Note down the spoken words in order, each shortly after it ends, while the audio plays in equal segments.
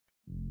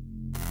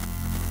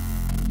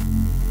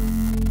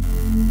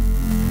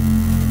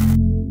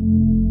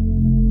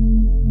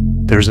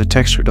There's a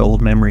texture to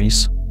old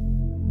memories,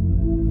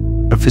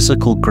 a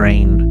physical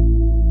grain.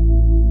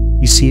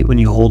 You see it when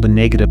you hold a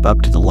negative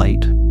up to the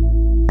light,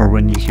 or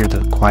when you hear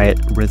the quiet,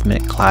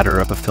 rhythmic clatter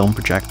of a film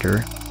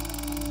projector.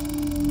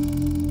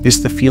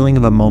 It's the feeling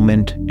of a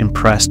moment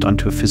impressed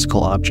onto a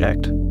physical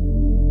object,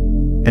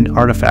 an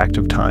artifact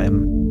of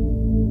time.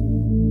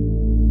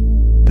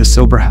 The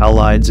silver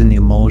halides in the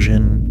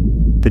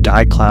emulsion, the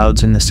dye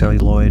clouds in the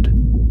celluloid.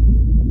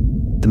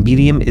 The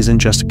medium isn't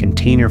just a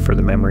container for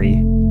the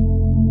memory,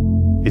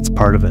 it's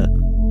part of it.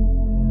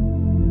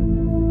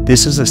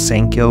 This is a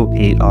Sankyo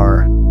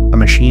 8R, a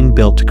machine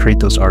built to create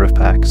those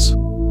artifacts.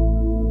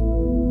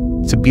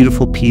 It's a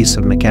beautiful piece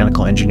of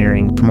mechanical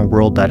engineering from a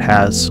world that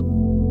has,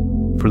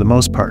 for the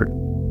most part,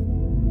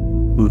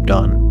 moved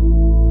on.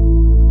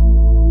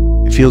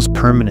 It feels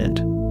permanent,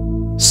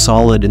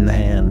 solid in the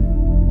hand.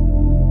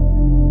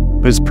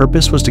 But its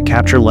purpose was to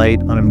capture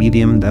light on a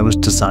medium that was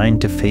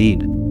designed to fade,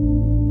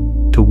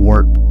 to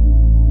warp,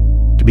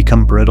 to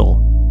become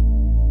brittle.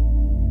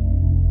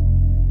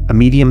 A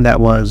medium that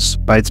was,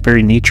 by its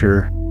very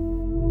nature,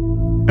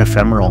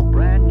 ephemeral.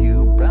 Brand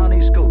new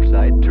Brownie scope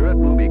side turret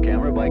movie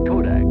camera by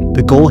Kodak.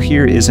 The goal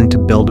here isn't to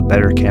build a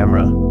better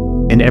camera.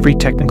 In every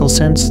technical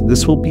sense,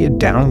 this will be a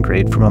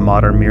downgrade from a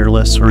modern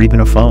mirrorless or even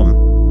a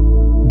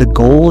phone. The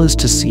goal is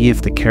to see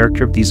if the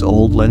character of these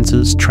old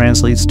lenses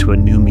translates to a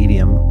new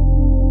medium.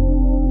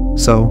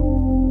 So,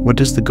 what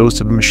does the ghost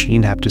of a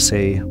machine have to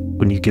say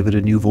when you give it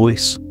a new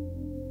voice?